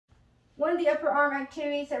One of the upper arm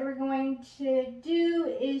activities that we're going to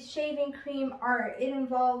do is shaving cream art. It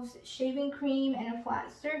involves shaving cream and a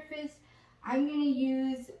flat surface. I'm going to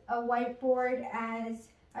use a whiteboard as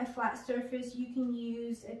a flat surface. You can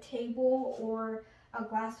use a table or a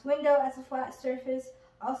glass window as a flat surface.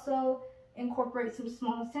 Also incorporate some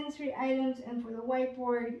small sensory items, and for the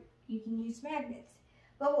whiteboard, you can use magnets.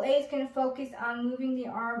 Level A is going to focus on moving the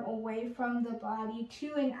arm away from the body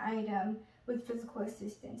to an item with physical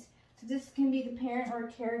assistance. So this can be the parent or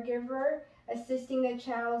caregiver assisting the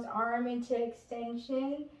child's arm into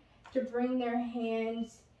extension to bring their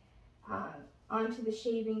hands onto the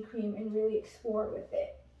shaving cream and really explore with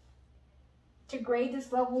it. To grade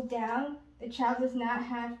this level down, the child does not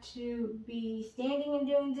have to be standing and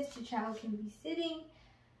doing this. The child can be sitting.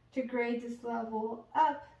 To grade this level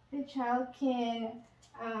up, the child can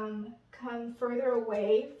come further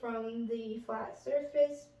away from the flat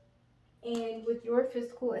surface, and with your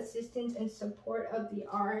physical assistance and support of the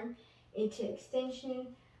arm into extension,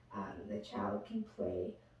 the child can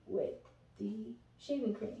play with the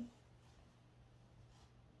shaving cream.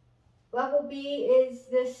 Level B is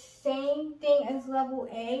the same thing as level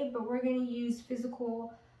A, but we're going to use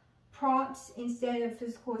physical prompts instead of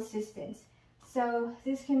physical assistance. So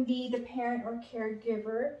this can be the parent or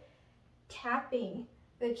caregiver tapping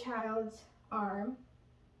the child's arm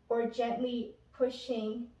or gently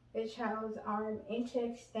pushing the child's arm into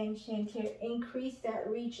extension to increase that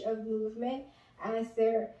reach of movement as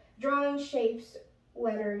they're drawing shapes,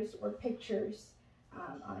 letters, or pictures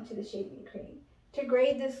onto the shaving cream. To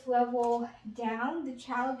grade this level down, the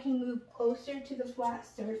child can move closer to the flat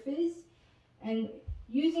surface, and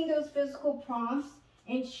using those physical prompts,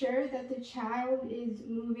 ensure that the child is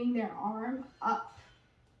moving their arm up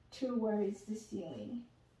towards the ceiling.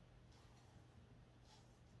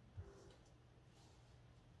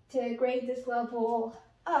 To grade this level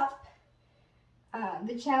up,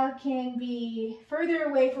 the child can be further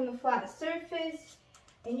away from the flat surface,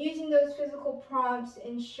 and using those physical prompts,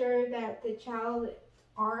 ensure that the child's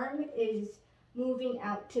arm is moving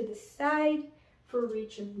out to the side for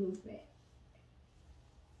reach of movement.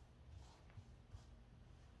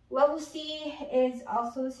 Level C is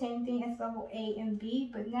also the same thing as level A and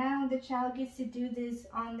B, but now the child gets to do this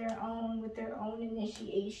on their own with their own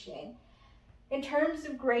initiation. In terms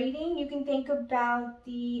of grading, you can think about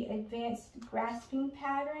the advanced grasping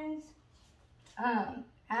patterns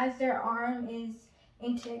as their arm is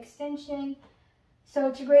into extension. So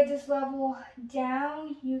to grade this level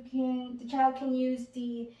down, the child can use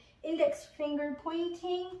the index finger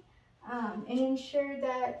pointing and ensure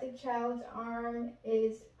that the child's arm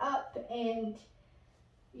is up and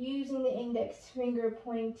using the index finger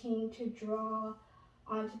pointing to draw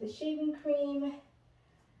onto the shaving cream.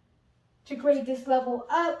 To grade this level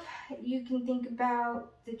up, you can think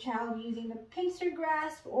about the child using the pincer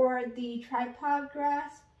grasp or the tripod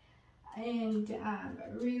grasp, and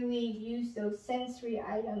really use those sensory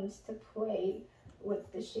items to play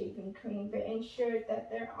with the shaving cream, but ensure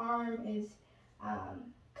that their arm is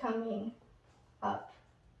coming up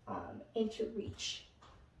into reach.